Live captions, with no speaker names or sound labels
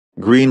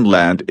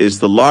Greenland is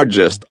the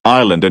largest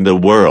island in the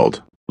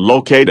world,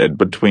 located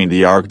between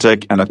the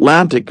Arctic and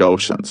Atlantic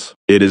Oceans.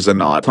 It is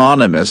an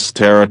autonomous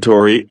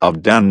territory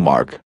of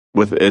Denmark,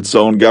 with its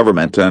own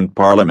government and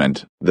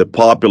parliament. The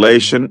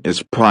population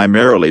is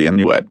primarily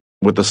Inuit,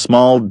 with a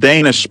small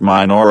Danish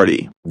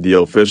minority. The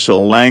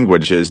official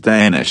language is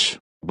Danish,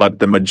 but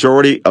the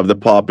majority of the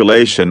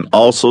population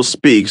also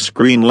speaks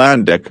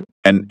Greenlandic,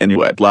 an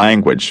Inuit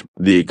language.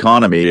 The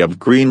economy of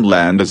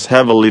Greenland is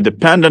heavily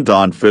dependent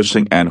on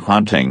fishing and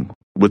hunting,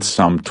 with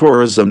some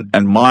tourism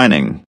and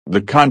mining.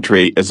 The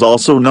country is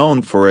also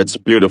known for its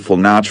beautiful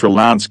natural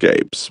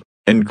landscapes,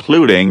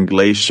 including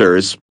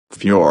glaciers,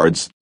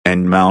 fjords,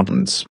 and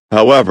mountains.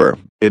 However,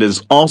 it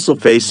is also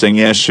facing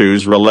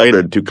issues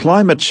related to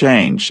climate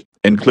change,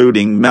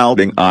 including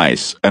melting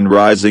ice and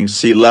rising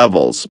sea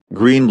levels.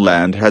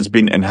 Greenland has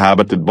been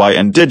inhabited by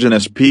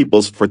indigenous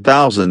peoples for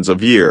thousands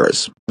of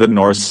years. The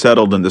Norse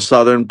settled in the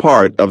southern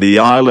part of the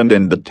island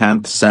in the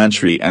 10th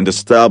century and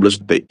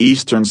established the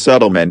eastern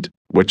settlement,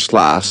 which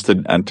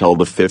lasted until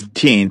the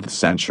 15th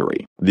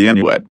century. The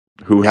Inuit,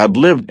 who had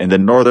lived in the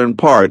northern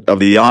part of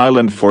the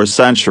island for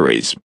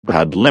centuries,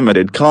 had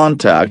limited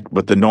contact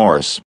with the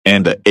Norse.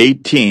 In the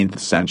 18th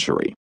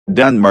century,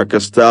 Denmark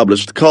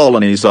established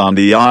colonies on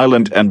the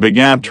island and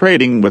began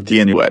trading with the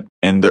Inuit.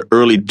 In the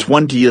early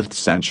 20th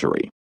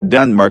century,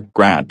 Denmark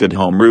granted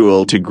home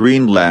rule to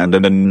Greenland,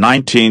 and in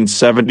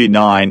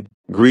 1979,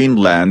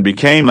 Greenland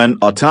became an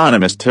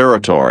autonomous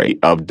territory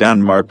of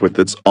Denmark with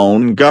its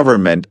own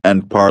government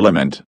and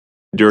parliament.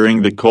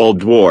 During the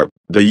Cold War,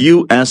 the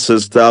U.S.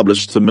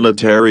 established a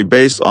military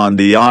base on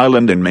the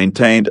island and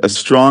maintained a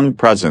strong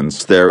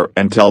presence there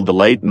until the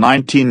late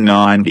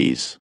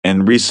 1990s.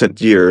 In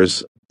recent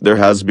years, there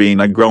has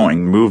been a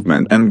growing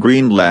movement in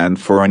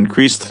Greenland for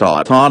increased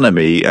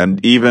autonomy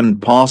and even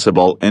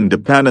possible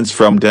independence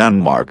from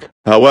Denmark.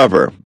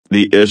 However,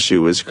 the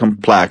issue is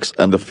complex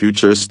and the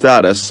future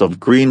status of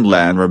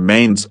Greenland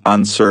remains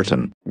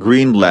uncertain.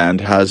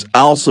 Greenland has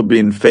also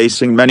been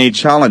facing many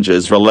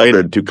challenges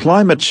related to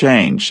climate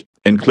change,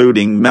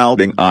 including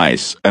melting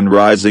ice and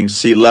rising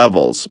sea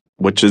levels,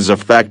 which is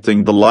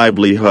affecting the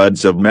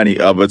livelihoods of many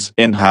of its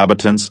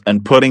inhabitants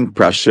and putting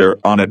pressure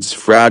on its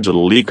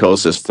fragile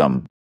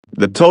ecosystem.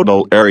 The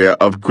total area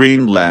of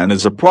Greenland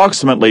is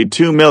approximately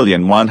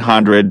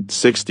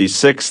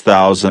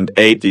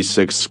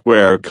 2,166,086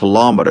 square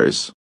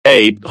kilometers,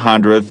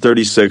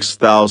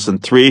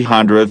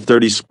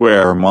 836,330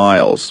 square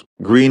miles.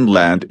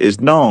 Greenland is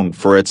known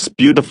for its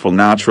beautiful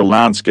natural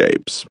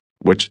landscapes,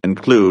 which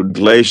include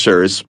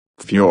glaciers,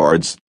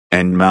 fjords,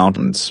 and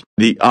mountains.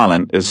 The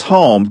island is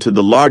home to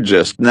the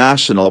largest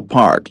national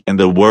park in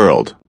the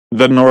world,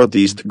 the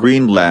Northeast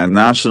Greenland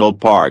National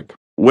Park,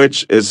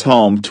 which is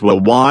home to a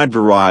wide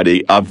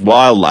variety of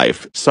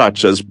wildlife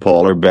such as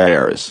polar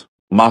bears,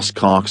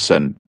 musk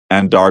oxen,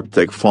 and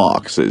Arctic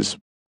foxes.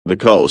 The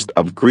coast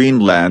of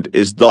Greenland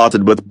is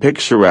dotted with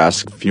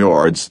picturesque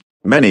fjords,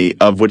 many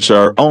of which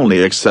are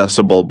only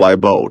accessible by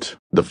boat.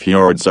 The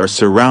fjords are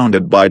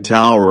surrounded by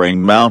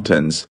towering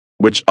mountains,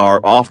 which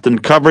are often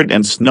covered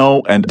in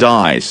snow and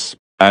ice,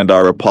 and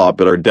are a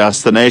popular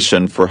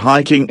destination for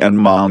hiking and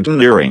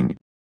mountaineering.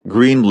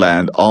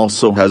 Greenland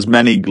also has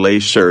many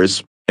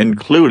glaciers,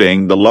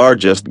 including the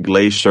largest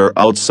glacier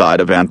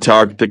outside of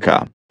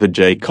Antarctica, the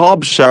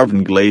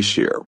Jakobshavn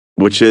Glacier,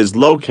 which is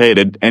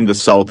located in the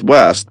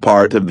southwest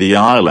part of the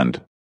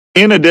island.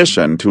 In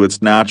addition to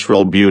its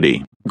natural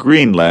beauty,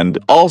 Greenland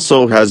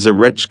also has a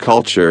rich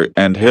culture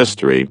and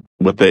history,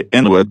 with the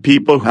Inuit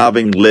people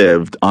having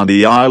lived on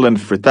the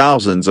island for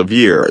thousands of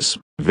years.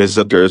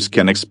 Visitors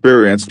can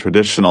experience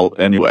traditional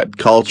Inuit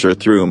culture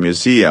through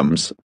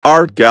museums,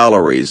 art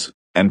galleries,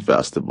 and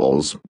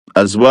festivals,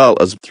 as well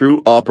as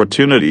through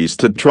opportunities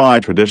to try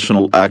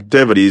traditional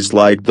activities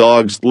like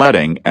dog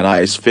sledding and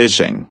ice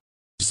fishing.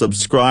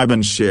 Subscribe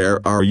and share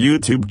our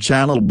YouTube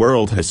channel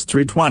World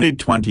History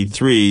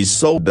 2023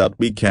 so that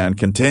we can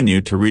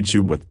continue to reach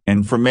you with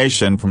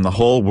information from the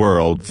whole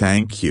world.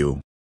 Thank you.